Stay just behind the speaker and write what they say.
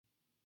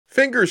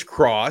Fingers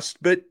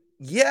crossed, but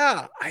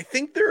yeah, I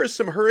think there are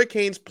some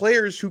Hurricanes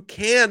players who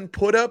can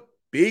put up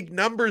big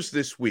numbers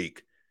this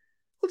week.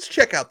 Let's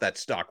check out that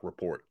stock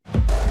report.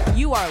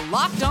 You are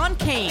Locked On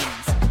Canes,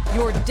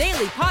 your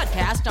daily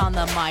podcast on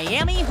the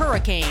Miami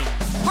Hurricanes,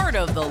 part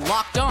of the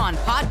Locked On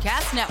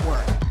Podcast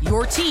Network,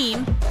 your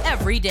team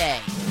every day.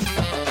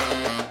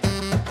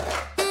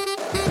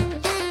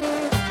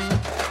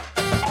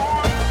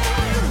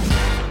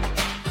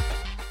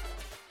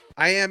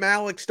 I am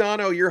Alex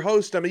Dono, your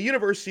host. I'm a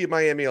University of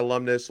Miami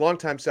alumnus,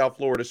 longtime South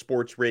Florida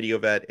sports radio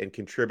vet, and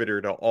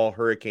contributor to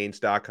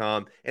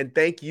allhurricanes.com. And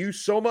thank you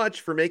so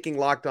much for making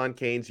Locked On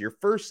Canes your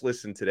first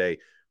listen today.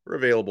 We're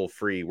available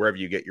free wherever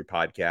you get your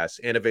podcasts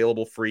and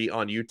available free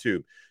on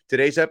YouTube.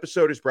 Today's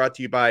episode is brought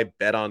to you by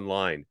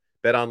BetOnline.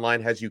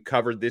 BetOnline has you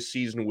covered this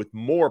season with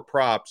more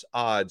props,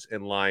 odds,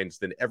 and lines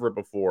than ever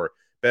before.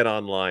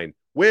 BetOnline,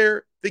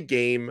 where the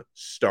game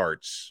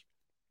starts.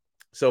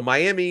 So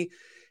Miami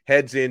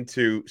heads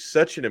into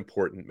such an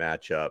important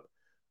matchup.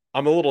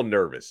 I'm a little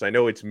nervous. I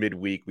know it's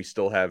midweek. We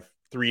still have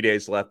 3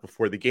 days left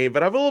before the game,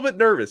 but I'm a little bit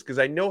nervous because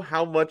I know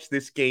how much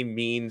this game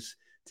means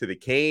to the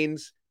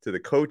Canes, to the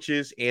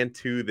coaches, and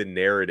to the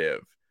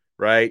narrative,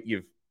 right?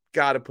 You've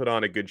got to put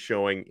on a good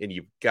showing, and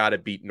you've got to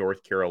beat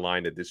North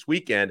Carolina this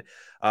weekend.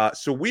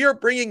 So we are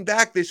bringing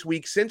back this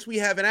week, since we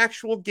have an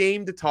actual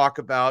game to talk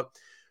about,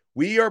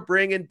 we are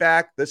bringing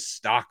back the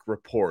stock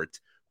report.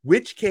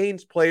 Which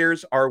Canes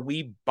players are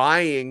we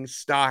buying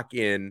stock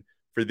in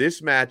for this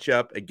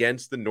matchup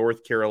against the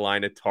North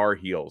Carolina Tar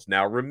Heels?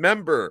 Now,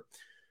 remember,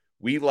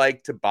 we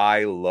like to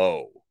buy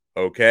low,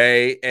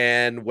 okay?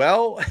 And,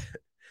 well,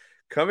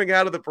 coming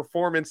out of the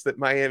performance that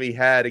Miami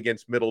had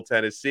against Middle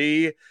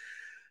Tennessee,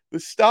 the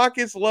stock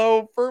is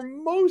low for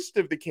most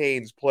of the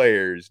Canes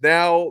players.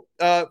 Now,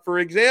 for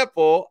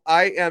example,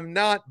 I am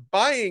not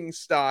buying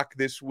stock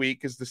this week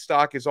because the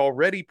stock is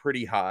already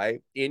pretty high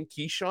in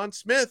Keyshawn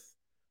Smith,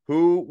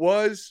 who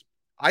was,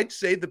 I'd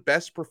say, the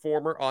best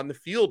performer on the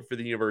field for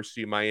the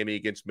University of Miami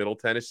against Middle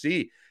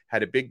Tennessee.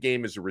 Had a big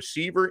game as a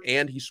receiver,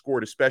 and he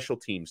scored a special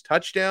teams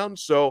touchdown.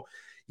 So,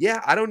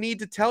 yeah, I don't need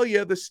to tell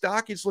you, the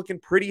stock is looking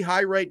pretty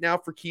high right now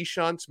for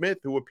Keyshawn Smith,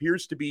 who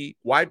appears to be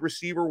wide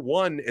receiver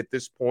 1 at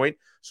this point.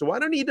 So I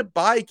don't need to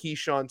buy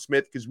Keyshawn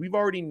Smith because we've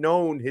already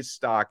known his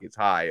stock is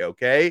high,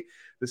 okay?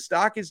 The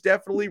stock is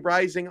definitely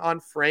rising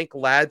on Frank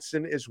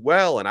Ladson as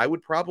well, and I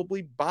would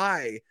probably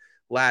buy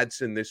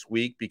Ladson this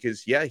week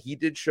because, yeah, he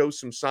did show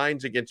some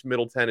signs against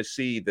Middle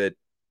Tennessee that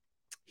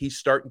he's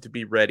starting to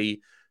be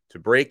ready to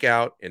break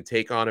out and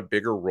take on a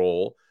bigger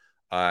role.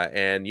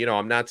 And, you know,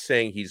 I'm not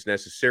saying he's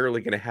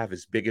necessarily going to have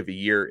as big of a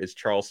year as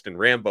Charleston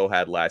Rambo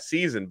had last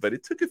season, but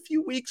it took a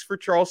few weeks for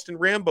Charleston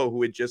Rambo,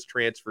 who had just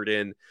transferred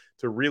in,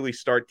 to really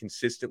start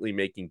consistently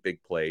making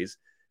big plays.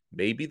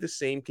 Maybe the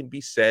same can be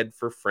said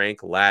for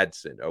Frank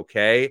Ladson,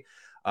 okay?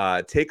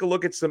 Take a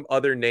look at some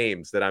other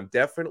names that I'm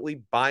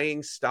definitely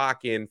buying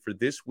stock in for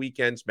this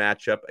weekend's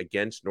matchup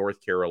against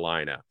North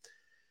Carolina.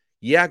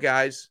 Yeah,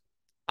 guys,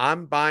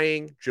 I'm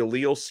buying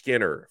Jaleel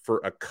Skinner for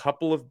a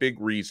couple of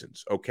big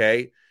reasons,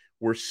 okay?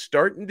 We're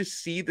starting to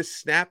see the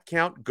snap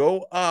count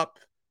go up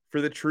for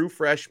the true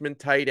freshman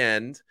tight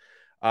end.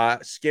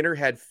 Skinner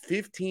had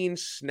 15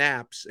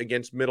 snaps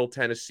against Middle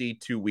Tennessee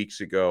 2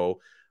 weeks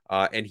ago,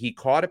 and he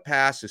caught a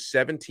pass, a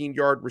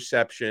 17-yard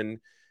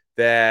reception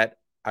that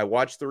I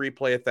watched the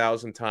replay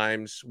 1,000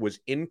 times,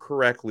 was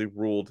incorrectly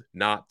ruled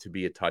not to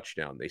be a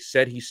touchdown. They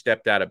said he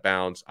stepped out of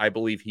bounds. I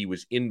believe he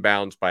was in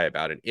bounds by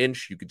about an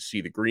inch. You could see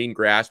the green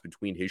grass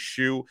between his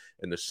shoe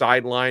and the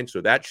sideline,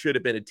 so that should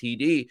have been a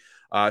TD.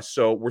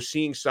 So we're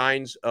seeing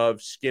signs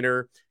of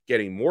Skinner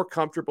getting more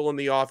comfortable in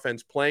the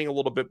offense, playing a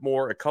little bit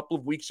more. A couple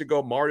of weeks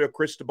ago, Mario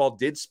Cristobal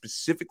did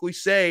specifically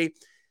say,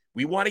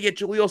 we want to get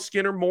Jaleel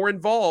Skinner more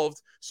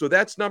involved. So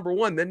that's number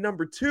one. Then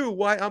number two,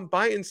 why I'm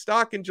buying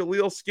stock in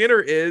Jaleel Skinner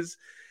is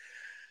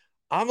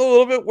I'm a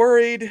little bit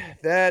worried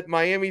that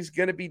Miami's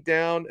going to be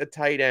down a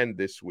tight end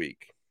this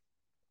week.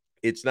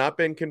 It's not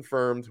been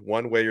confirmed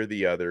one way or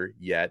the other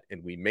yet,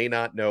 and we may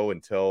not know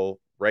until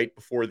right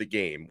before the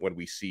game when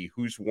we see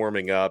who's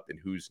warming up and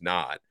who's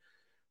not.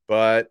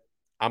 But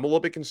I'm a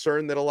little bit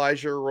concerned that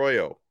Elijah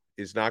Arroyo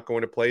is not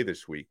going to play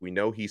this week. We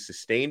know he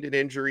sustained an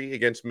injury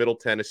against Middle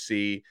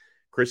Tennessee.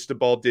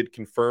 Cristobal did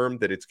confirm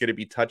that it's going to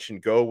be touch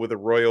and go with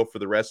Arroyo for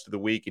the rest of the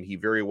week, and he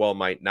very well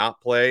might not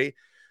play.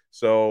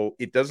 So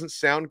it doesn't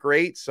sound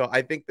great. So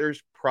I think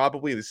there's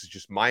probably, this is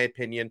just my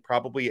opinion,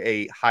 probably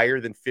a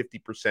higher than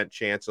 50%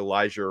 chance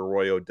Elijah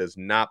Arroyo does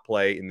not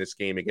play in this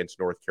game against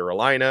North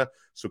Carolina.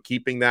 So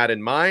keeping that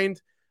in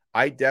mind,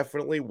 I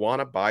definitely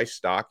want to buy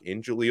stock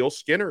in Jaleel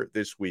Skinner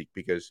this week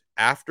because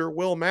after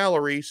Will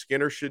Mallory,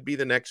 Skinner should be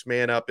the next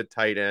man up at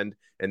tight end,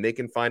 and they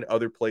can find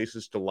other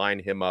places to line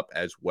him up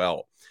as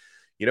well.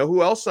 You know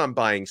who else I'm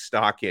buying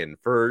stock in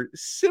for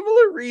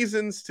similar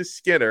reasons to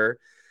Skinner?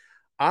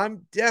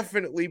 I'm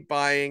definitely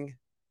buying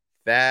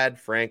Thad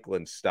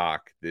Franklin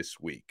stock this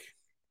week.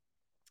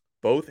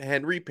 Both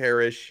Henry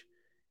Parrish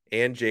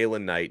and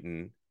Jalen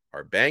Knighton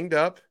are banged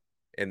up,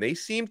 and they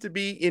seem to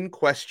be in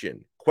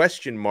question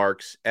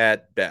marks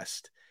at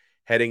best.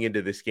 heading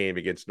into this game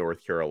against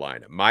North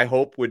Carolina. My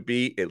hope would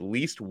be at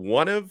least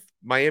one of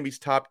Miami's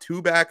top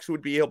 2 backs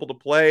would be able to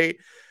play.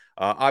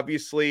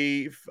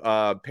 Obviously,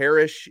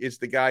 Parrish is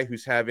the guy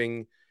who's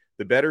having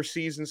the better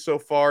season so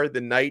far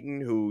than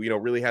Knighton, who,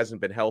 really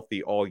hasn't been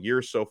healthy all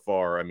year so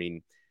far. I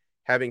mean,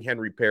 having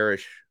Henry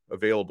Parrish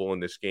available in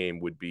this game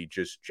would be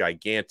just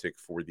gigantic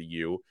for the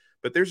U,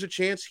 but there's a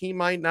chance he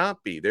might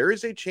not be. There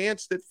is a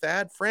chance that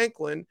Thad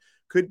Franklin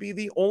could be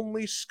the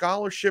only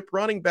scholarship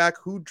running back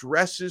who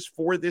dresses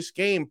for this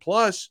game.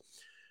 Plus,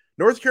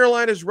 North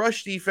Carolina's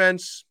rush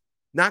defense,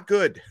 not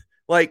good.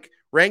 Like,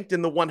 ranked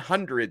in the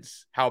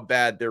 100s, how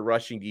bad their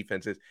rushing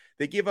defense is.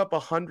 They give up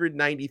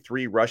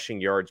 193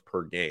 rushing yards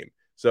per game.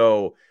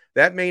 So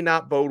that may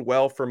not bode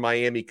well for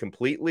Miami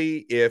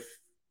completely if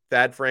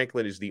Thad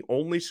Franklin is the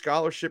only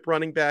scholarship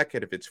running back.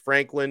 And if it's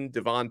Franklin,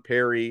 Devon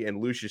Perry, and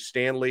Lucius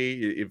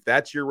Stanley, if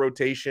that's your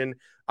rotation,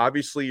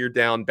 obviously you're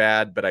down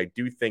bad. But I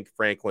do think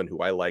Franklin, who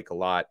I like a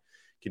lot,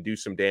 can do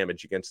some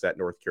damage against that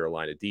North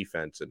Carolina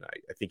defense. And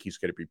I think he's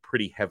going to be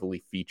pretty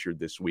heavily featured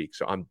this week.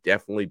 So I'm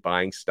definitely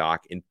buying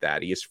stock in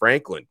Thaddeus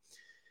Franklin.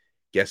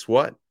 Guess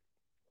what?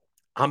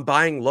 I'm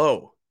buying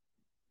low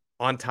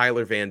on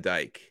Tyler Van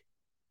Dyke.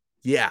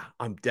 Yeah,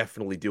 I'm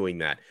definitely doing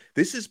that.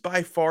 This is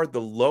by far the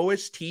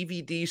lowest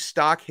TVD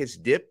stock has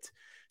dipped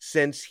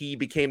since he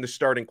became the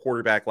starting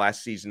quarterback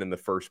last season in the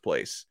first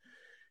place.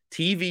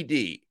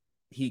 TVD,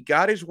 he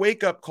got his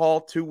wake-up call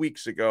 2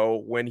 weeks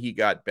ago when he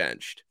got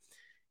benched.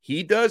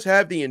 He does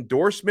have the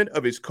endorsement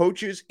of his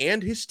coaches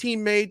and his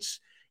teammates,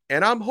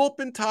 and I'm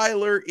hoping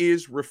Tyler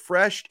is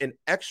refreshed and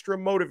extra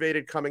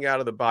motivated coming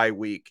out of the bye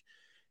week.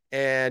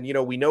 And,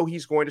 we know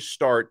he's going to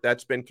start.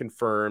 That's been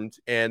confirmed.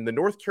 And the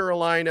North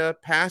Carolina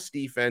pass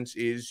defense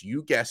is,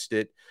 you guessed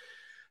it,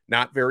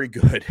 not very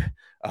good.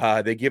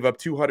 They give up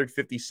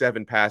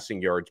 257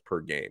 passing yards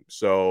per game.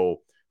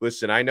 So,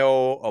 listen, I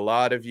know a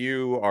lot of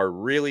you are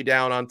really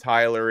down on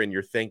Tyler and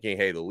you're thinking,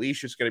 hey, the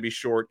leash is going to be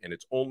short and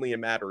it's only a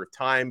matter of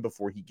time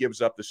before he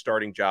gives up the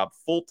starting job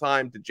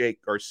full-time to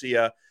Jake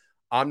Garcia.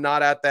 I'm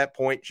not at that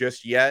point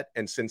just yet.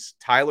 And since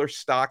Tyler's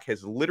stock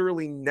has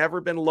literally never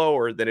been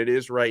lower than it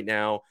is right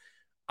now,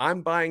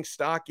 I'm buying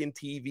stock in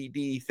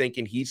TVD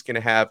thinking he's going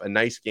to have a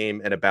nice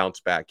game and a bounce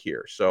back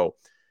here. So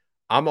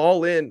I'm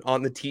all in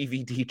on the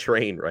TVD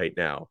train right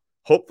now.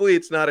 Hopefully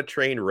it's not a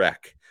train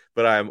wreck,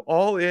 but I'm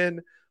all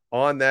in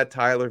on that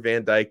Tyler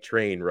Van Dyke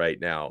train right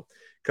now.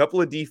 A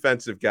couple of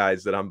defensive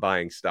guys that I'm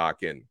buying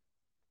stock in.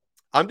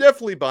 I'm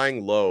definitely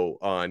buying low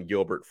on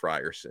Gilbert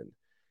Frierson.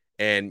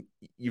 And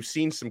you've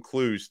seen some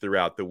clues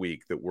throughout the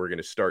week that we're going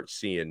to start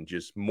seeing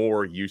just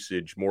more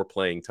usage, more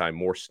playing time,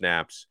 more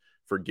snaps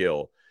for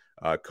Gil.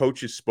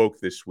 Coaches spoke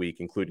this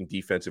week, including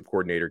defensive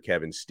coordinator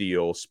Kevin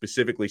Steele,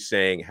 specifically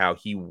saying how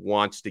he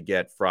wants to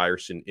get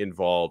Frierson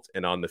involved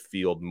and on the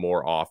field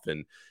more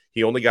often.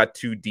 He only got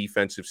 2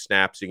 defensive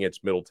snaps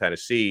against Middle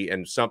Tennessee,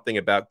 and something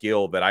about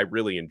Gil that I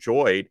really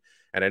enjoyed,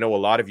 and I know a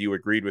lot of you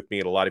agreed with me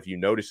and a lot of you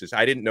noticed this.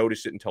 I didn't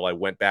notice it until I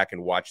went back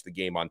and watched the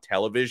game on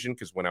television,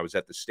 because when I was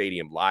at the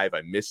stadium live,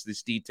 I missed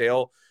this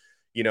detail.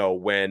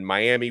 When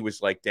Miami was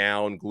like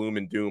down, gloom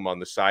and doom on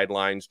the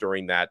sidelines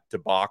during that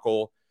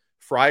debacle,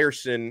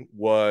 Frierson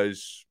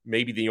was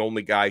maybe the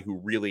only guy who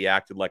really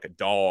acted like a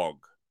dog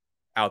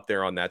out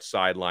there on that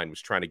sideline,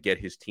 was trying to get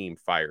his team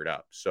fired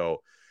up.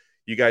 So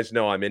you guys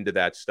know I'm into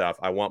that stuff.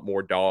 I want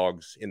more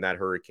dogs in that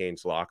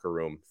Hurricanes locker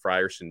room.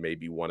 Frierson may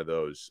be one of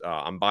those.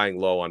 I'm buying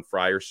low on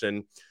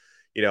Frierson.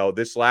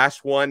 This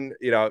last one,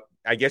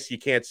 I guess you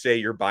can't say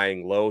you're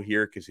buying low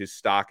here because his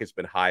stock has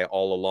been high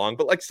all along.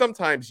 But like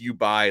sometimes you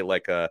buy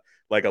like a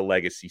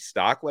legacy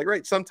stock,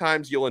 right?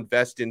 Sometimes you'll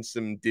invest in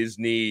some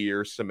Disney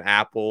or some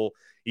Apple,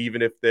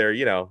 even if they're,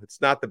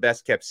 it's not the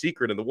best kept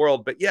secret in the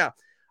world. But yeah,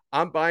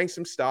 I'm buying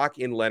some stock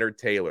in Leonard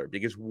Taylor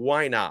because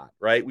why not,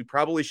 right? We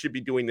probably should be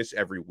doing this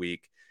every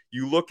week.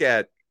 You look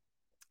at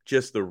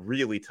just the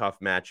really tough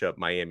matchup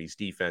Miami's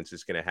defense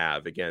is going to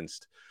have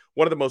against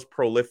one of the most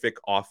prolific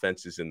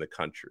offenses in the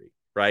country,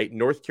 right?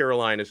 North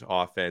Carolina's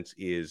offense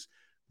is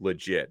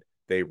legit.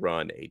 They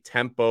run a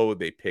tempo.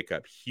 They pick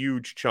up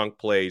huge chunk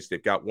plays.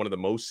 They've got one of the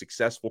most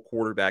successful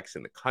quarterbacks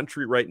in the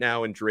country right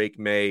now in Drake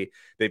May.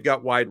 They've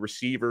got wide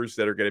receivers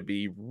that are going to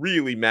be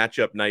really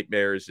matchup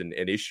nightmares and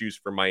issues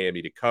for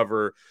Miami to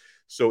cover.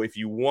 So if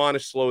you want to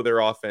slow their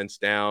offense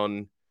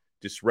down,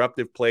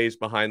 disruptive plays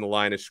behind the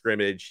line of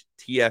scrimmage,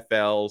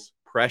 TFLs,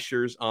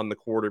 pressures on the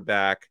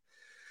quarterback,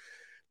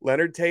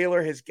 Leonard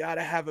Taylor has got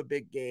to have a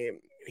big game.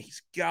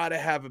 He's got to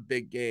have a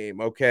big game,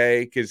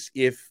 okay? Because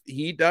if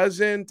he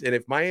doesn't, and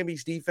if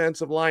Miami's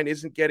defensive line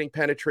isn't getting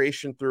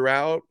penetration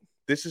throughout,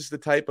 this is the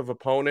type of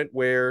opponent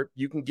where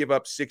you can give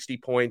up 60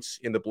 points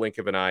in the blink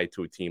of an eye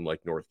to a team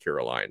like North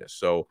Carolina.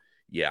 So,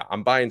 yeah,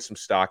 I'm buying some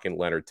stock in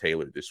Leonard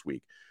Taylor this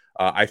week.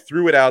 I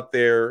threw it out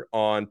there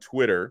on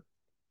Twitter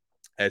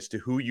as to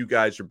who you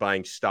guys are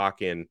buying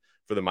stock in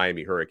for the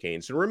Miami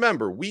Hurricanes. And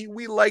remember, we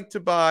like to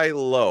buy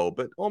low,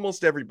 but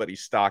almost everybody's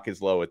stock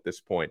is low at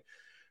this point.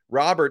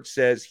 Robert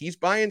says he's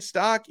buying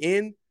stock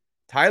in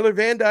Tyler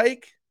Van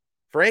Dyke,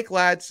 Frank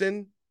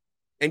Ladson,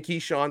 and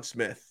Keyshawn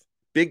Smith.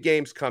 Big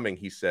games coming,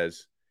 he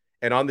says.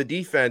 And on the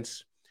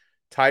defense,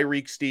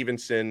 Tyreek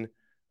Stevenson,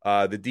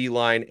 the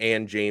D-line,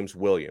 and James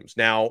Williams.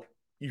 Now,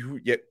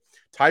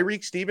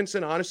 Tyreek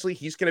Stevenson, honestly,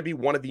 he's going to be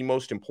one of the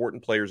most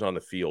important players on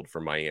the field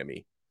for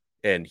Miami.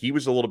 And he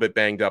was a little bit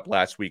banged up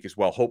last week as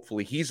well.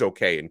 Hopefully he's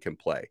okay and can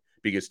play,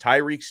 because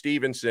Tyreek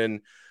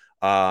Stevenson,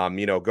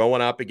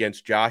 going up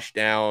against Josh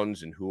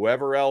Downs and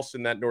whoever else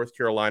in that North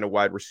Carolina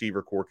wide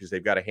receiver core, because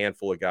they've got a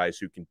handful of guys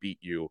who can beat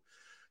you.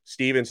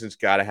 Stevenson's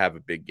got to have a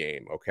big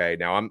game. Okay.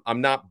 Now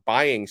I'm not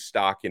buying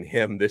stock in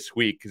him this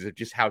week because of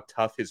just how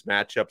tough his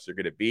matchups are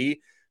going to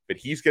be, but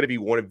he's going to be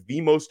one of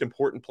the most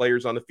important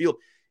players on the field.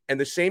 And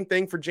the same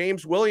thing for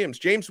James Williams.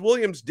 James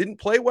Williams didn't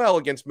play well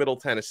against Middle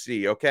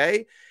Tennessee.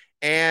 Okay.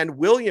 And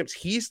Williams,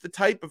 he's the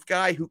type of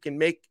guy who can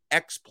make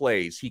X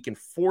plays. He can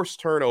force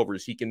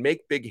turnovers. He can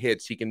make big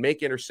hits. He can make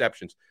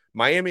interceptions.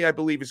 Miami, I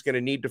believe, is going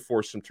to need to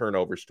force some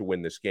turnovers to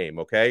win this game.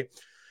 Okay.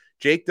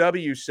 Jake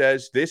W.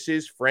 says, this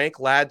is Frank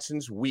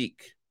Ladson's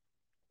week.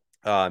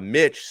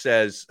 Mitch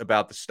says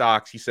about the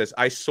stocks, he says,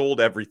 I sold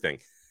everything.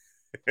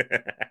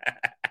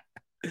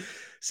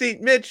 See,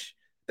 Mitch,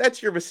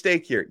 that's your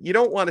mistake here. You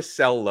don't want to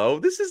sell low.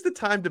 This is the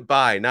time to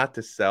buy, not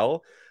to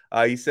sell.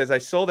 He says, I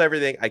sold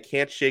everything. I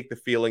can't shake the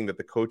feeling that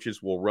the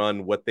coaches will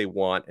run what they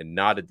want and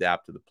not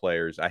adapt to the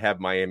players. I have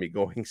Miami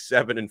going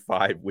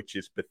 7-5, which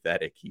is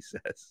pathetic, he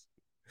says.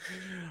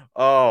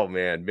 Oh,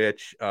 man,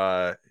 Mitch,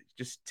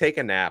 just take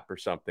a nap or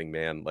something,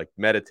 man. Like,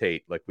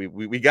 meditate. Like,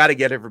 we got to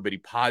get everybody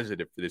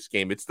positive for this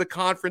game. It's the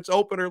conference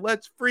opener.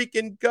 Let's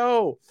freaking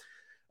go.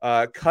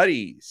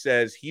 Cuddy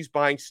says he's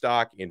buying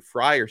stock in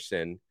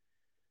Frierson,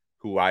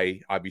 who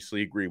I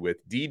obviously agree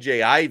with.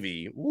 DJ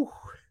Ivy,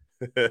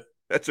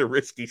 that's a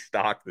risky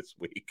stock this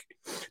week.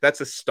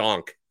 That's a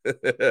stonk.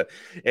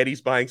 And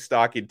he's buying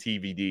stock in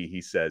TVD,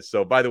 he says.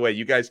 So, by the way,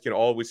 you guys can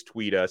always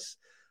tweet us.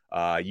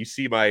 You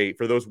see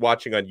for those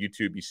watching on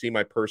YouTube, you see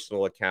my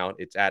personal account.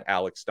 It's at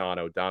Alex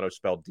Donno. Donno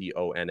spelled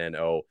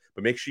Donno.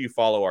 But make sure you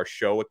follow our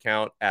show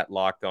account at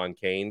Locked On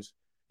Canes.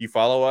 You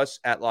follow us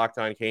at Locked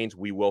On Canes,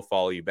 we will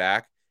follow you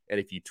back. And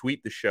if you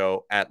tweet the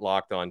show at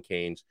Locked On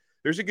Canes,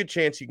 there's a good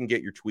chance you can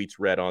get your tweets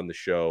read on the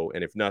show.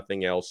 And if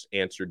nothing else,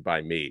 answered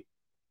by me.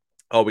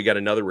 Oh, we got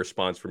another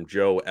response from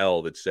Joe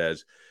L that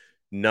says,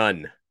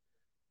 none.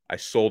 I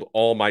sold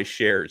all my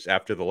shares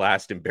after the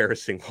last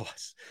embarrassing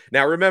loss.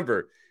 Now,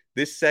 remember,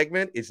 this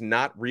segment is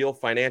not real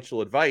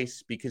financial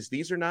advice because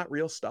these are not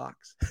real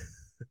stocks.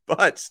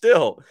 But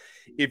still,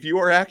 if you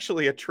are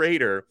actually a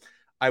trader,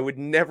 I would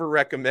never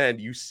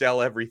recommend you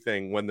sell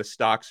everything when the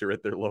stocks are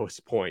at their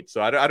lowest point.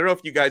 So I don't know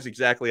if you guys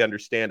exactly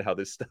understand how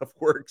this stuff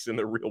works in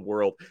the real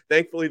world.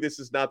 Thankfully, this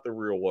is not the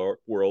real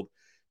world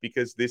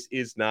because this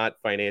is not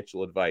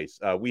financial advice.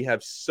 We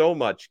have so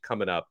much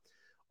coming up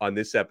on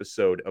this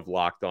episode of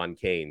Locked On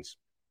Canes.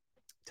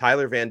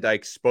 Tyler Van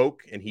Dyke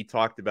spoke, and he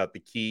talked about the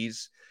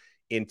keys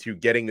into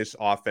getting this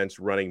offense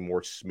running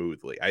more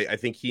smoothly. I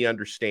think he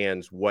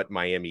understands what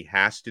Miami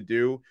has to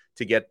do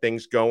to get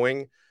things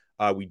going.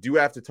 We do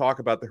have to talk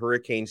about the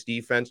Hurricanes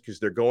defense because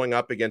they're going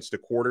up against a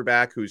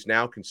quarterback who's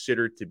now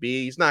considered to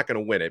be, he's not going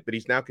to win it, but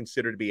he's now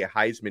considered to be a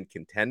Heisman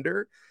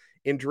contender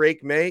in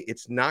Drake May.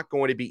 It's not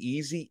going to be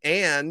easy.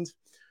 And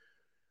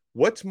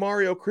what's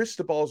Mario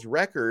Cristobal's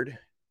record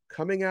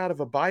coming out of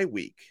a bye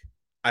week?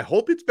 I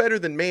hope it's better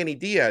than Manny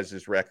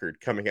Diaz's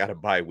record coming out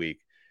of bye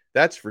week.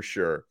 That's for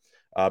sure.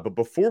 But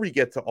before we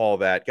get to all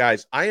that,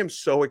 guys, I am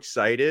so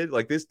excited.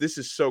 Like this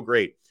is so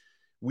great.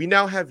 We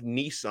now have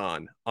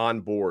Nissan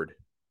on board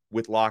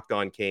with Locked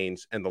On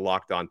Canes and the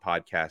Locked On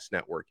Podcast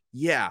Network.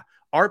 Yeah,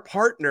 our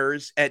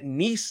partners at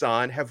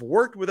Nissan have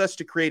worked with us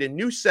to create a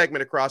new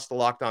segment across the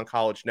Locked On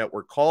College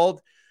Network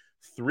called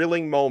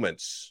Thrilling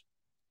Moments.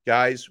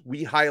 Guys,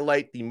 we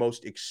highlight the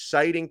most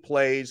exciting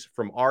plays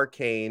from our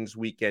Canes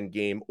weekend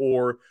game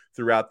or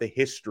throughout the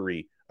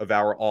history of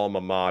our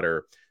alma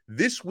mater.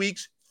 This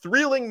week's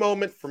thrilling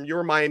moment from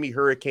your Miami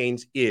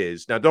Hurricanes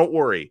is, now don't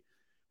worry,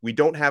 we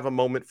don't have a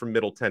moment from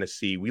Middle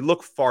Tennessee. We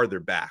look farther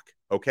back,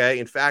 okay?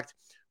 In fact,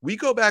 we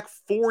go back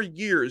 4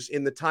 years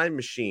in the time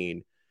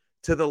machine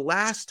to the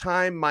last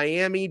time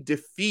Miami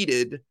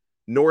defeated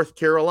North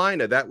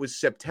Carolina. That was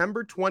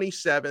September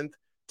 27th,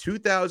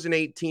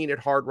 2018 at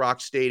Hard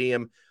Rock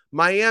Stadium.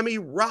 Miami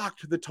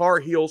rocked the Tar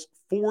Heels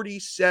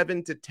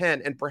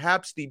 47-10. And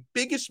perhaps the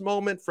biggest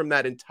moment from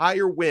that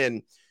entire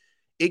win,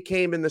 it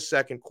came in the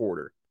second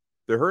quarter.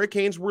 The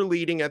Hurricanes were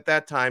leading at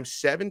that time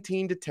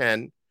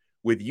 17-10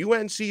 with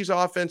UNC's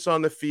offense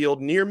on the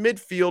field near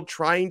midfield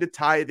trying to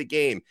tie the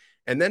game.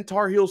 And then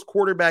Tar Heels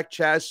quarterback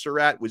Chaz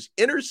Surratt was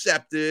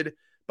intercepted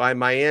by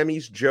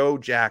Miami's Joe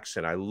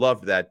Jackson. I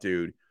loved that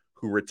dude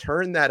who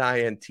returned that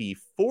INT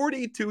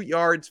 42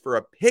 yards for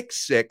a pick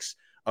six,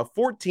 a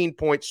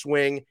 14-point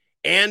swing,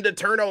 and a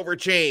turnover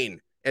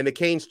chain. And the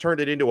Canes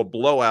turned it into a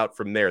blowout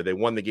from there. They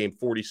won the game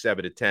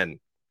 47-10.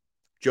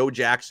 Joe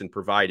Jackson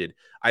provided,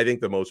 I think,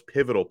 the most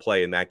pivotal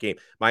play in that game.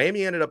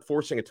 Miami ended up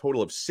forcing a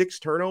total of 6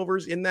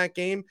 turnovers in that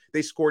game.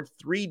 They scored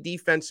 3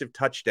 defensive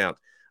touchdowns.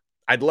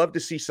 I'd love to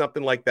see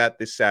something like that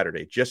this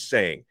Saturday. Just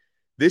saying.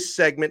 This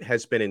segment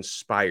has been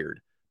inspired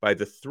by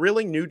the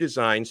thrilling new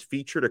designs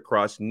featured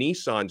across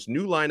Nissan's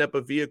new lineup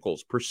of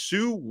vehicles.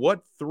 Pursue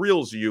what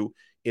thrills you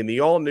in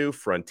the all-new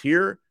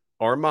Frontier,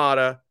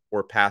 Armada,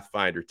 or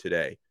Pathfinder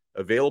today.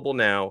 Available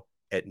now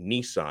at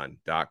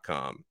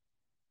Nissan.com.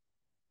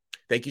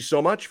 Thank you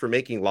so much for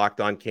making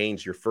Locked On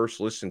Canes your first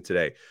listen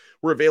today.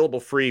 We're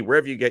available free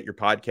wherever you get your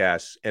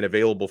podcasts and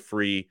available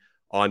free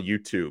on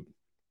YouTube.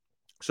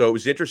 So it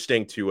was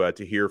interesting to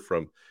hear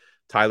from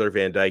Tyler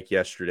Van Dyke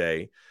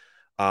yesterday.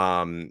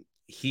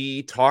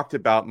 He talked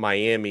about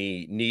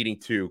Miami needing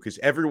to, because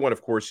everyone,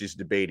 of course, is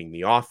debating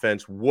the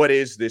offense. What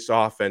is this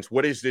offense?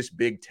 What is this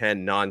Big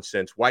Ten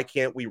nonsense? Why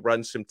can't we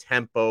run some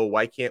tempo?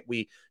 Why can't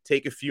we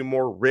take a few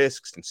more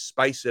risks and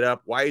spice it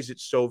up? Why is it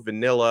so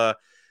vanilla?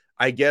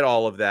 I get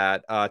all of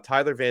that.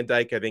 Tyler Van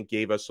Dyke, I think,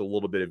 gave us a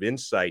little bit of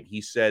insight.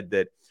 He said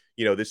that,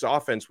 this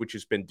offense, which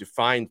has been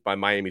defined by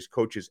Miami's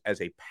coaches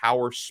as a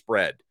power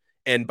spread.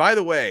 And by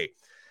the way,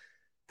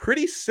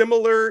 pretty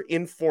similar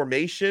in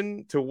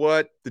formation to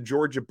what the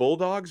Georgia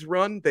Bulldogs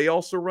run. They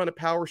also run a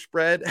power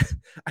spread.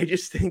 I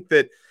just think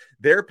that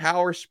their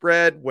power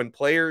spread, when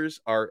players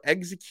are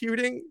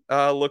executing,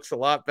 looks a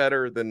lot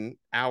better than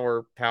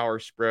our power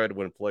spread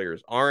when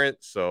players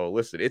aren't. So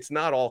listen, it's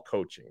not all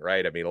coaching,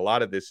 right? I mean, a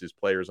lot of this is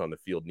players on the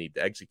field need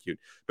to execute.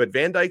 But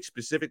Van Dyke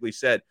specifically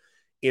said,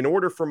 in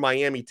order for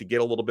Miami to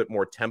get a little bit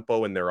more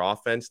tempo in their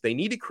offense, they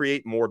need to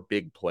create more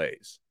big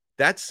plays.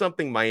 That's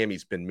something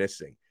Miami's been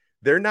missing.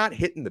 They're not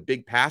hitting the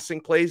big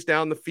passing plays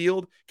down the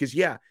field because,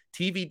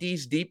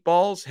 TVD's deep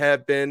balls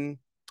have been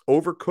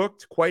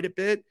overcooked quite a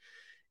bit.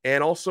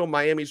 And also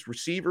Miami's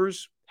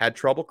receivers had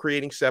trouble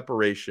creating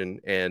separation.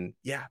 And,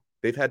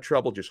 they've had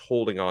trouble just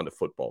holding on to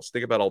footballs.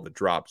 Think about all the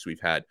drops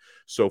we've had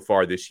so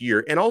far this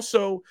year. And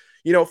also,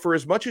 for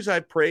as much as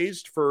I've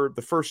praised for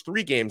the first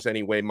 3 games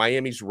anyway,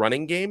 Miami's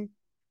running game,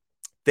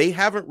 they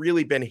haven't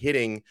really been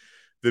hitting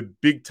the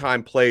big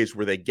time plays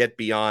where they get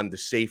beyond the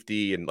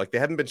safety, and they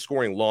haven't been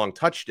scoring long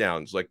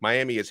touchdowns. Like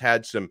Miami has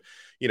had some,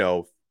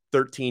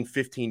 13,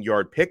 15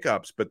 yard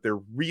pickups, but they're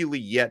really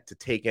yet to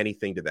take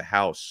anything to the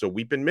house. So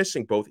we've been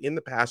missing both in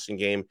the passing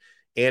game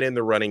and in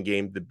the running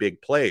game, the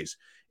big plays.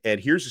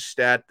 And here's a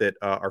stat that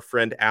our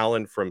friend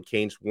Alan from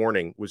Canes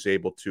Warning was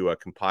able to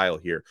compile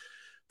here.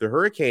 The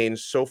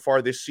Hurricanes so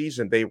far this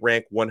season, they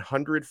rank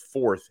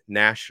 104th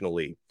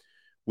nationally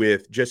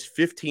with just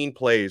 15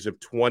 plays of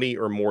 20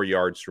 or more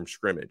yards from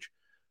scrimmage.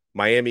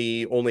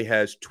 Miami only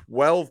has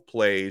 12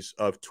 plays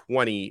of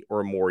 20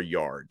 or more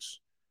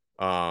yards.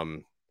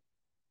 12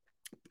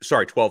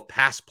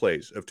 pass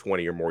plays of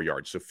 20 or more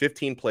yards. So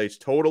 15 plays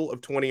total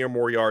of 20 or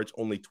more yards,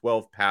 only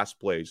 12 pass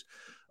plays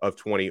of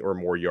 20 or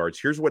more yards.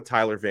 Here's what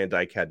Tyler Van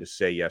Dyke had to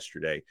say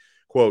yesterday.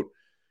 Quote,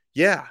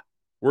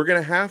 we're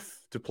going to have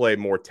to play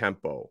more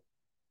tempo,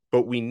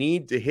 but we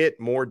need to hit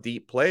more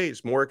deep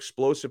plays, more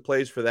explosive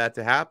plays for that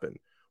to happen.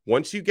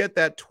 Once you get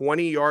that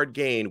 20-yard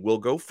gain, we'll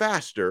go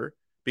faster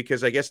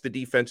because I guess the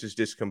defense is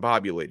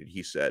discombobulated,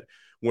 he said.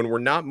 When we're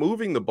not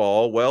moving the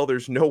ball, well,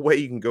 there's no way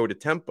you can go to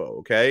tempo,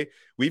 okay?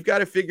 We've got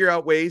to figure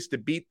out ways to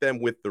beat them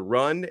with the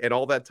run and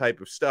all that type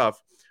of stuff.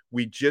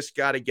 We just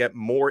got to get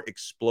more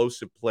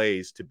explosive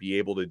plays to be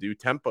able to do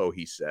tempo,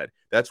 he said.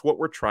 That's what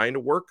we're trying to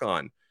work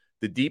on.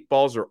 The deep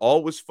balls are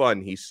always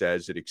fun, he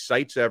says. It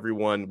excites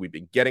everyone. We've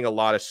been getting a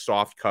lot of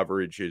soft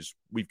coverages.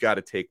 We've got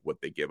to take what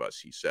they give us,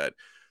 he said.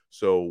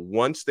 So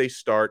once they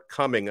start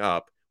coming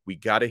up, we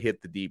got to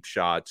hit the deep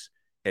shots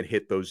and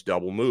hit those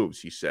double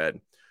moves, he said.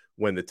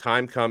 When the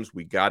time comes,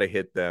 we got to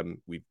hit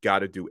them. We've got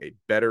to do a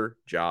better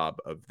job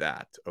of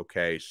that,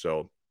 okay?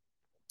 So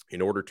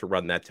in order to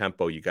run that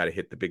tempo, you got to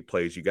hit the big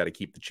plays. You got to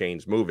keep the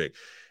chains moving.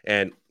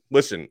 And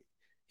listen,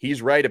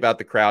 he's right about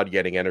the crowd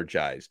getting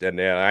energized. And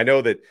I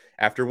know that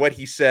after what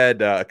he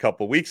said a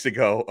couple weeks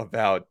ago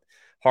about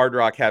Hard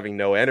Rock having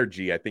no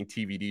energy, I think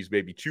TVD's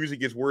maybe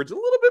choosing his words a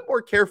little bit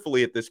more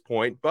carefully at this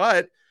point.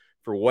 But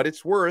for what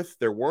it's worth,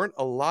 there weren't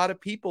a lot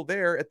of people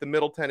there at the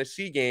Middle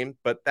Tennessee game,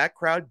 but that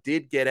crowd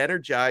did get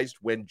energized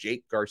when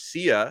Jake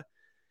Garcia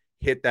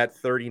hit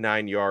that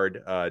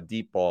 39-yard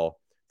deep ball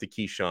to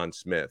Keyshawn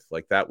Smith.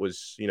 That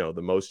was, the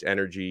most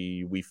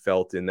energy we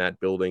felt in that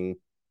building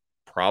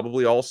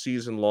probably all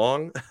season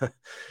long,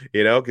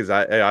 because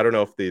I don't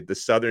know if the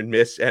Southern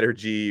Miss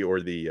energy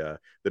or the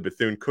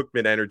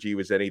Bethune-Cookman energy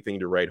was anything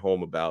to write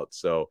home about.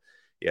 So,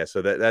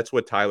 so that's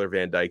what Tyler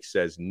Van Dyke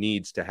says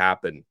needs to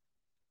happen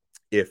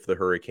if the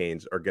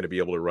Hurricanes are going to be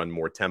able to run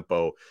more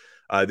tempo.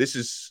 This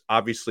is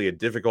obviously a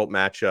difficult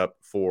matchup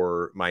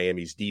for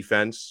Miami's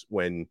defense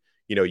when,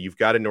 you've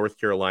got a North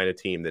Carolina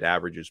team that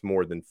averages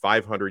more than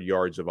 500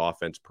 yards of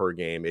offense per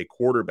game, a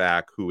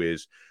quarterback who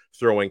is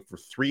throwing for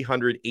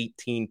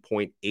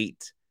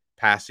 318.8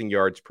 passing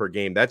yards per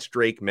game. That's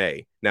Drake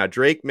May. Now,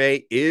 Drake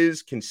May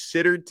is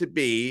considered to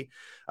be,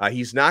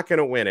 he's not going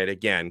to win it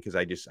again because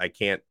I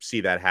can't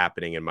see that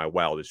happening in my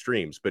wildest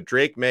dreams. But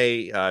Drake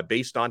May,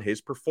 based on his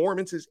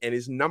performances and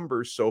his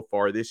numbers so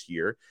far this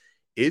year,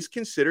 is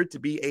considered to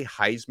be a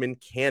Heisman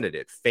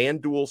candidate.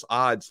 FanDuel's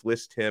odds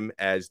list him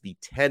as the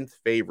 10th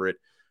favorite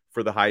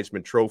for the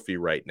Heisman Trophy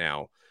right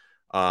now.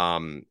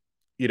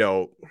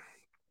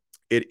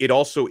 it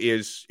also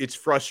is, it's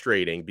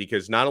frustrating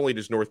because not only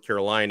does North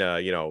Carolina,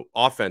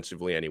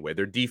 offensively anyway,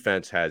 their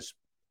defense has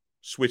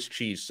Swiss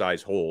cheese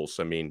size holes.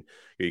 I mean,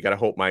 you got to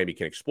hope Miami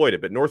can exploit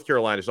it, but North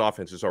Carolina's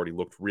offense has already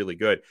looked really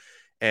good.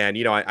 And,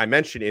 I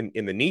mentioned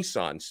in the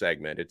Nissan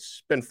segment,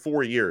 it's been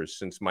 4 years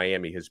since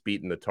Miami has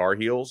beaten the Tar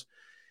Heels.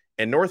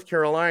 And North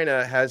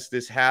Carolina has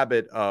this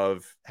habit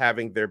of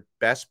having their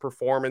best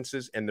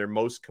performances and their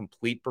most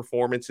complete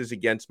performances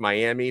against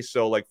Miami.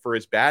 So, like, for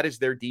as bad as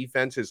their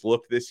defense has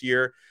looked this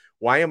year,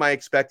 why am I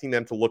expecting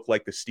them to look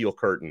like the Steel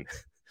Curtain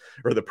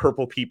or the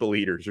Purple People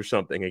Eaters or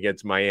something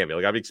against Miami?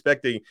 Like, I'm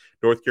expecting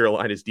North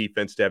Carolina's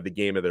defense to have the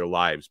game of their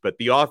lives. But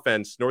the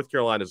offense, North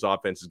Carolina's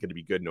offense is going to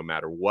be good no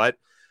matter what.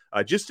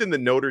 Just in the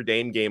Notre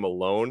Dame game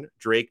alone,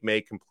 Drake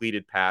May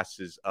completed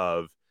passes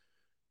of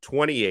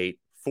 28,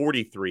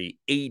 43,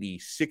 80,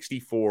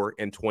 64,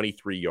 and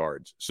 23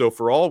 yards. So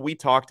for all we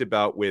talked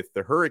about with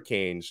the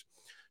Hurricanes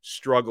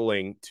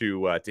struggling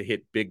to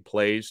hit big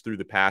plays through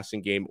the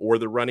passing game or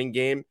the running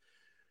game,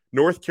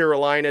 North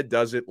Carolina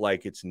does it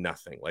like it's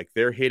nothing. Like,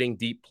 they're hitting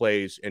deep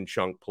plays and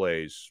chunk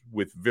plays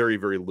with very,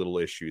 very little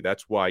issue.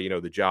 That's why,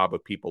 the job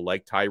of people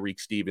like Tyreek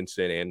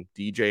Stevenson and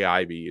DJ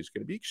Ivey is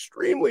going to be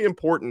extremely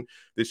important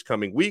this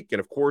coming week.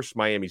 And of course,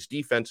 Miami's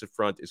defensive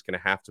front is going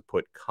to have to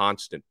put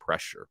constant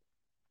pressure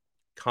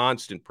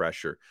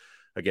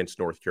against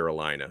North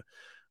Carolina.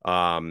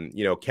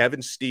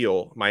 Kevin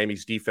Steele,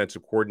 Miami's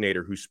defensive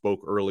coordinator, who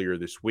spoke earlier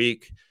this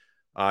week,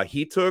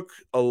 he took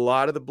a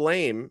lot of the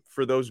blame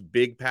for those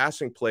big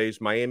passing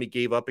plays Miami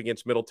gave up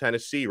against Middle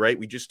Tennessee, right?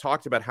 We just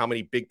talked about how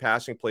many big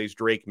passing plays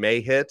Drake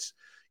May hits.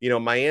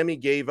 Miami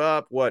gave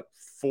up,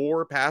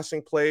 4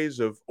 passing plays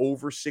of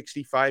over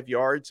 65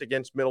 yards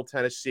against Middle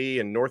Tennessee,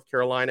 and North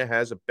Carolina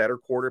has a better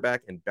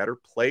quarterback and better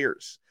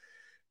players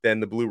than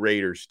the Blue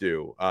Raiders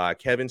do.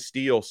 Kevin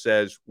Steele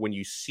says, when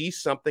you see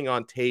something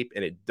on tape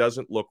and it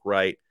doesn't look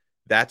right,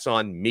 that's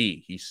on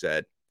me, he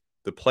said.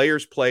 The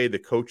players play, the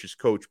coaches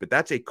coach, but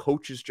that's a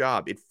coach's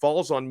job. It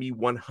falls on me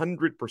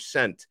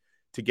 100%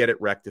 to get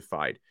it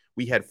rectified.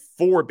 We had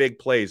 4 big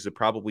plays that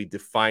probably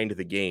defined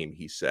the game,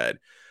 he said.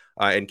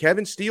 And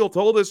Kevin Steele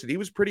told us that he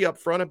was pretty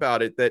upfront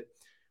about it, that,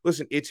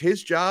 listen, it's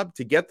his job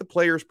to get the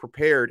players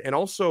prepared and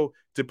also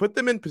to put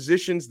them in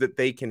positions that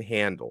they can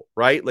handle,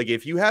 right? Like,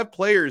 if you have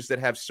players that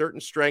have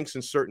certain strengths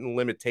and certain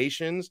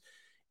limitations,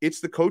 it's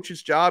the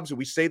coach's jobs. And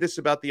we say this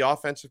about the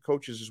offensive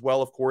coaches as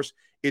well, of course.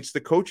 It's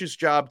the coach's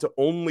job to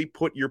only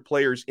put your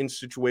players in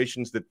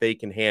situations that they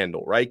can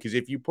handle, right? Because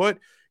if you put,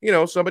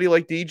 somebody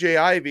like DJ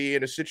Ivey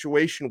in a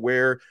situation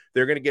where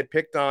they're going to get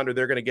picked on or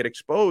they're going to get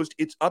exposed,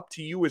 it's up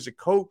to you as a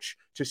coach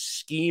to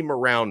scheme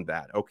around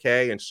that,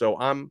 okay? And so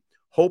I'm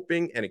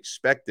hoping and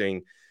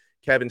expecting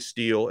Kevin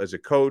Steele as a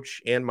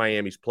coach and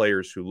Miami's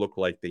players, who look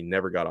like they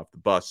never got off the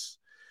bus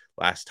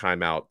last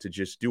time out, to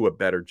just do a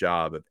better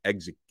job of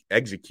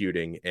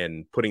executing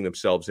and putting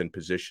themselves in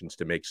positions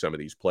to make some of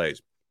these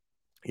plays.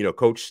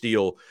 Coach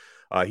Steele,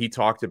 he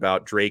talked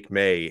about Drake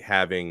May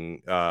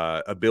having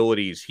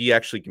abilities. He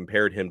actually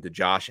compared him to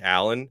Josh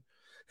Allen,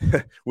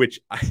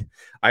 which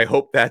I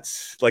hope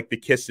that's like the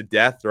kiss of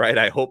death, right?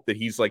 I hope that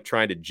he's like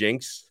trying to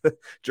jinx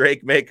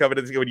Drake May coming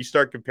to this game when you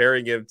start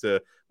comparing him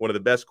to one of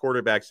the best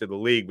quarterbacks in the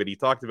league. But he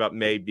talked about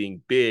May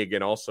being big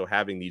and also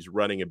having these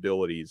running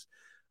abilities,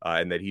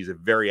 and that he's a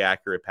very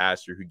accurate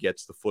passer who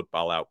gets the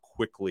football out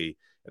quickly.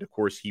 And of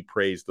course, he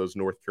praised those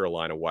North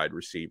Carolina wide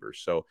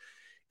receivers. So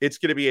it's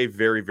going to be a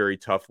very, very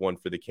tough one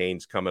for the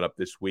Canes coming up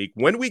this week.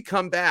 When we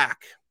come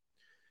back,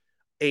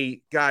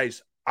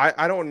 guys,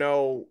 I don't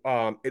know.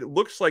 It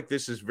looks like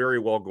this is very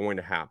well going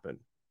to happen.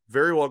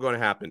 Very well going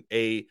to happen.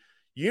 A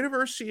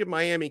University of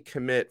Miami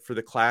commit for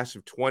the class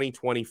of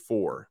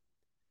 2024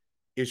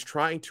 is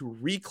trying to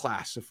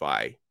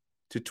reclassify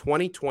to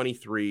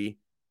 2023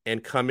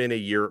 and come in a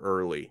year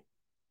early.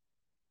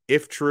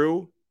 If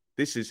true,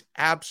 this is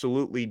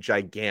absolutely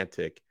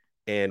gigantic,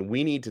 and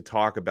we need to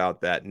talk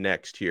about that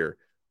next here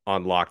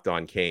on Locked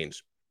On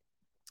Canes,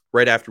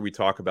 right after we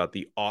talk about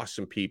the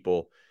awesome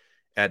people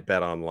at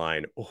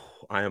BetOnline. Oh,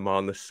 I am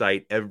on the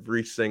site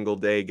every single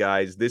day,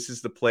 guys. This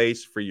is the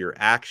place for your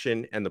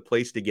action and the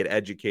place to get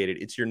educated.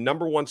 It's your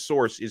number one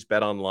source is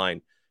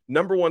BetOnline,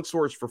 number one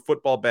source for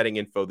football betting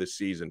info this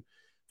season.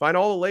 Find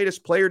all the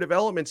latest player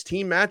developments,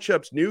 team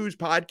matchups, news,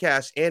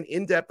 podcasts, and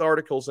in-depth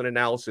articles and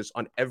analysis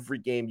on every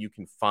game you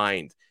can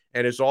find.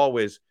 And as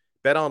always,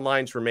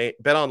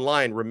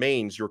 BetOnline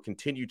remains your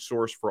continued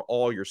source for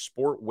all your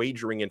sport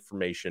wagering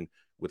information,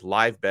 with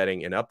live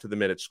betting and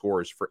up-to-the-minute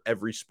scores for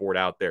every sport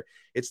out there.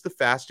 It's the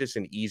fastest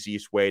and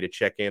easiest way to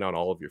check in on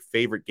all of your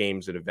favorite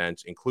games and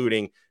events,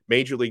 including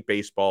Major League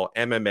Baseball,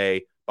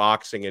 MMA,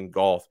 boxing, and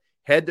golf.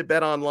 Head to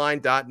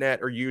betonline.net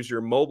or use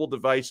your mobile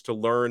device to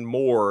learn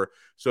more.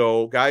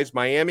 So, guys,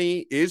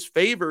 Miami is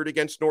favored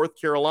against North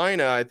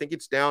Carolina. I think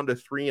it's down to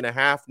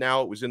 3.5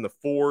 now. It was in the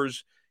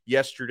 4s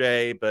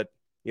yesterday, but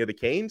the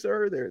Canes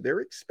they're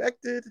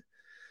expected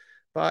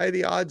by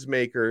the odds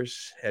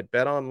makers at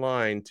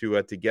BetOnline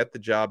to get the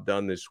job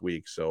done this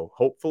week. So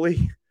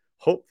hopefully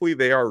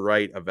they are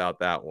right about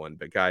that one.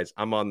 But guys,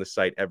 I'm on the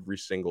site every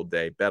single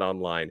day.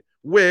 BetOnline,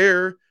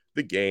 where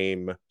the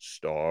game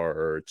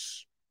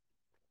starts.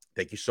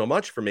 Thank you so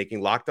much for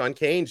making Locked On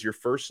Canes your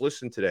first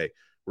listen today.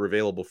 We're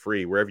available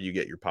free wherever you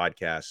get your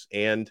podcasts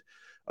and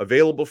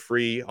available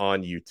free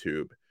on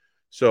YouTube.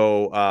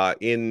 So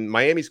in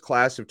Miami's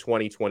class of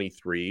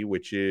 2023,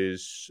 which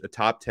is a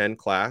top 10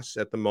 class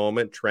at the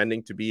moment,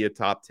 trending to be a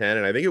top 10,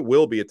 and I think it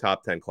will be a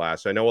top 10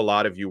 class. I know a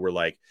lot of you were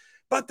like,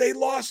 but they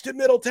lost to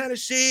Middle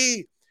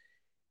Tennessee.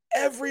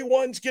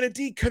 Everyone's going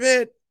to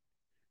decommit.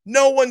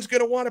 No one's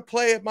going to want to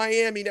play at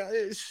Miami. Now,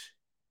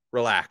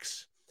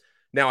 relax.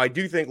 Now, I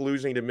do think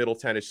losing to Middle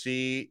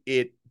Tennessee,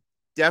 it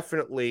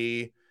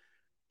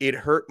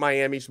hurt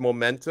Miami's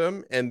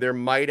momentum, and there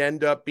might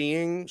end up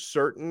being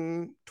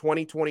certain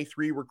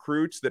 2023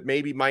 recruits that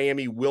maybe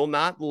Miami will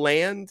not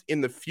land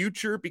in the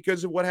future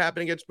because of what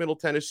happened against Middle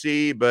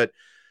Tennessee. But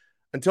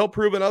until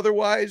proven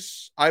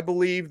otherwise, I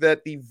believe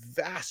that the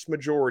vast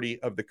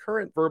majority of the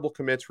current verbal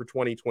commits for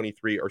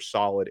 2023 are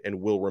solid and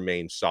will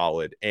remain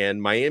solid.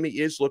 And Miami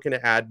is looking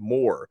to add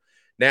more.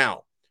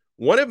 Now,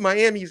 one of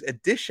Miami's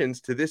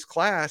additions to this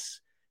class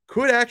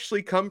could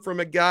actually come from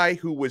a guy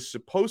who was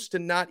supposed to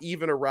not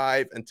even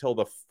arrive until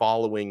the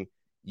following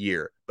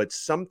year. But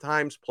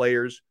sometimes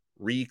players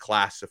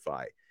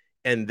reclassify.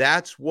 And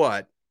that's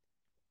what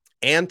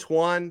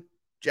Antoine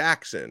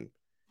Jackson,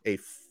 a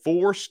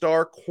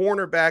 4-star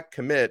cornerback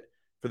commit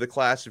for the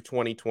class of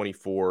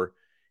 2024,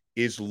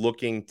 is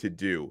looking to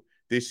do.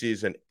 This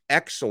is an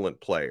excellent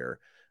player.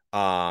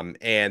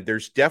 And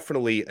there's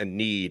definitely a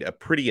need, a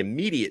pretty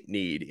immediate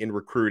need in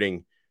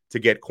recruiting to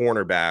get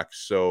cornerbacks.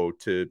 So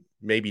to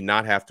maybe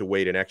not have to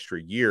wait an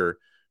extra year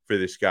for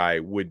this guy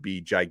would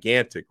be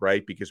gigantic,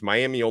 right? Because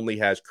Miami only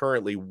has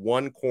currently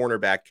one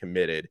cornerback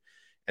committed,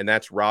 and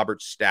that's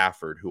Robert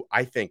Stafford, who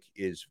I think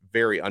is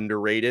very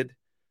underrated.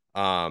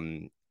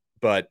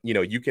 But,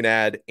 you can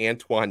add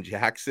Antoine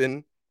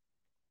Jackson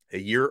a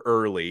year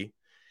early,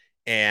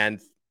 and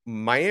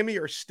Miami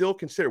are still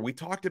considered. We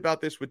talked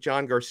about this with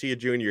John Garcia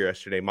Jr.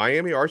 yesterday.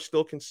 Miami are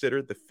still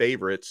considered the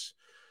favorites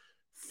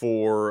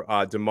for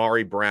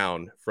Damari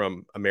Brown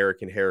from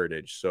American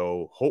Heritage.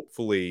 So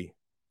hopefully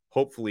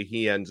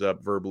he ends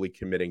up verbally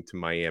committing to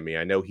Miami.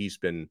 I know he's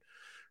been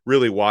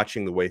really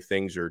watching the way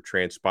things are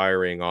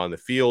transpiring on the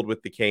field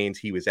with the Canes.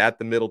 He was at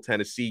the Middle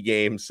Tennessee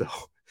game, so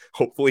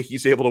hopefully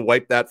he's able to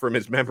wipe that from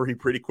his memory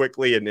pretty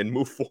quickly and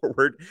move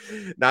forward,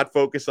 not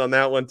focus on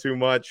that one too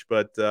much.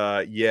 But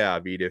yeah,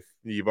 I mean, if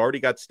you've already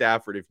got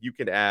Stafford, if you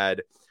can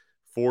add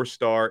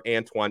 4-star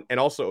Antoine, and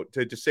also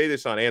to say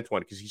this on Antoine,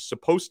 because he's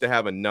supposed to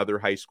have another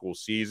high school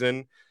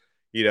season,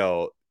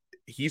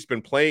 he's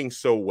been playing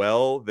so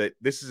well that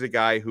this is a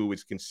guy who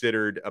is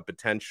considered a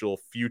potential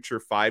future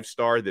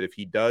 5-star that if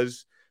he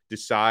does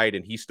decide,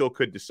 and he still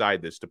could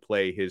decide this, to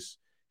play his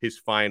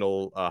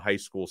final high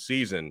school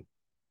season,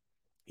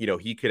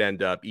 he could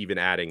end up even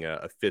adding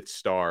a 5th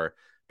star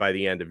by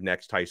the end of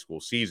next high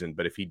school season.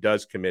 But if he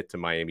does commit to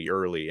Miami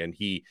early, and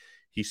he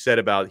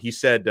said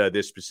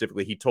this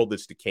specifically, he told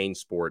this to Kane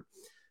Sport,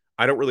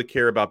 I don't really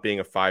care about being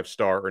a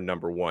 5-star or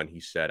number one. He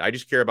said, I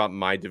just care about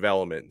my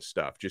development and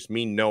stuff. Just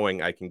me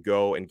knowing I can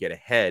go and get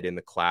ahead in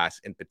the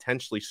class and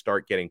potentially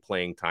start getting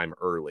playing time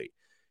early.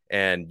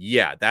 And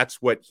yeah,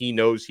 that's what he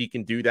knows. He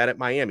can do that at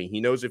Miami.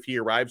 He knows if he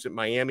arrives at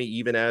Miami,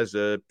 even as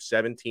a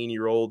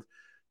 17-year-old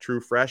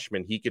true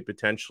freshman, he could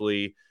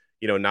potentially,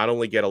 not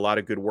only get a lot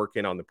of good work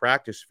in on the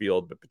practice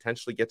field, but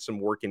potentially get some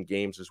work in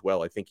games as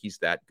well. I think he's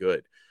that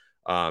good.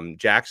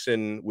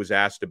 Jackson was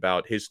asked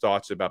about his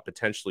thoughts about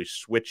potentially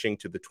switching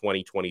to the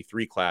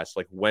 2023 class.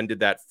 Like, when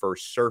did that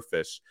first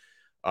surface?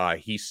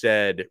 He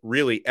said,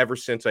 really, ever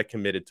since I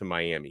committed to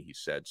Miami, he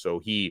said. So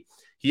he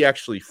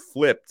actually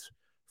flipped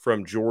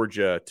from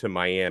Georgia to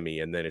Miami.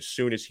 And then as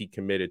soon as he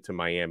committed to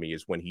Miami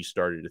is when he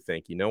started to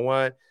think, you know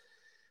what?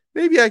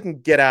 Maybe I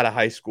can get out of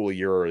high school a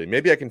year early.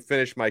 Maybe I can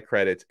finish my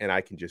credits and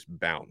I can just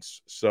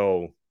bounce.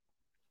 So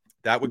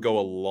that would go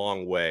a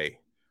long way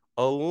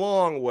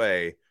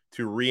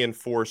to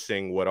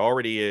reinforcing what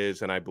already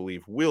is, and I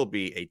believe will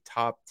be, a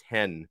top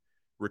 10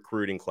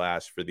 recruiting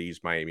class for these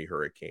Miami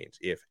Hurricanes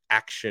if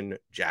Action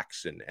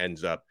Jackson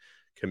ends up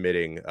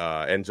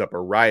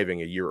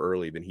arriving a year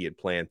early than he had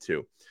planned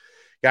to.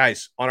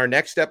 Guys, on our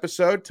next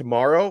episode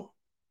tomorrow,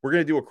 we're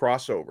going to do a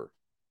crossover.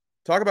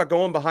 Talk about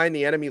going behind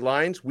the enemy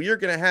lines. We are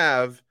going to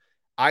have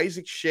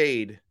Isaac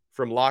Shade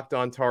from Locked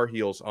On Tar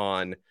Heels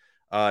on.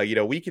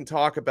 We can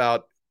talk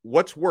about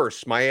what's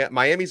worse,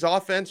 Miami's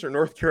offense or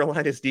North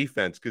Carolina's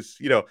defense, because,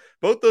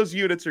 both those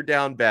units are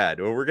down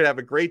bad. Well, we're going to have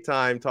a great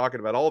time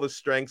talking about all the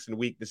strengths and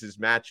weaknesses,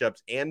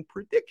 matchups, and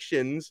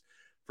predictions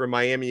for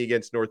Miami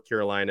against North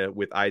Carolina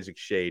with Isaac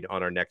Shade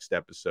on our next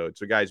episode.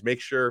 So, guys,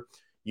 make sure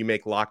you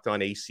make Locked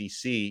On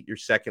ACC your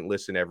second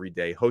listen every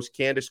day. Host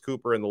Candace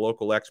Cooper and the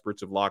local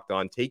experts of Locked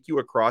On take you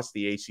across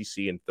the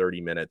ACC in 30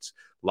 minutes.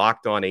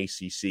 Locked On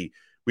ACC.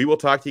 We will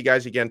talk to you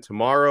guys again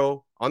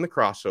tomorrow on the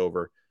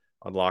crossover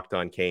on Locked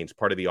On Canes,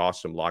 part of the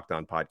awesome Locked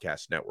On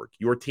Podcast Network.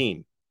 Your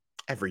team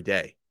every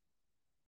day.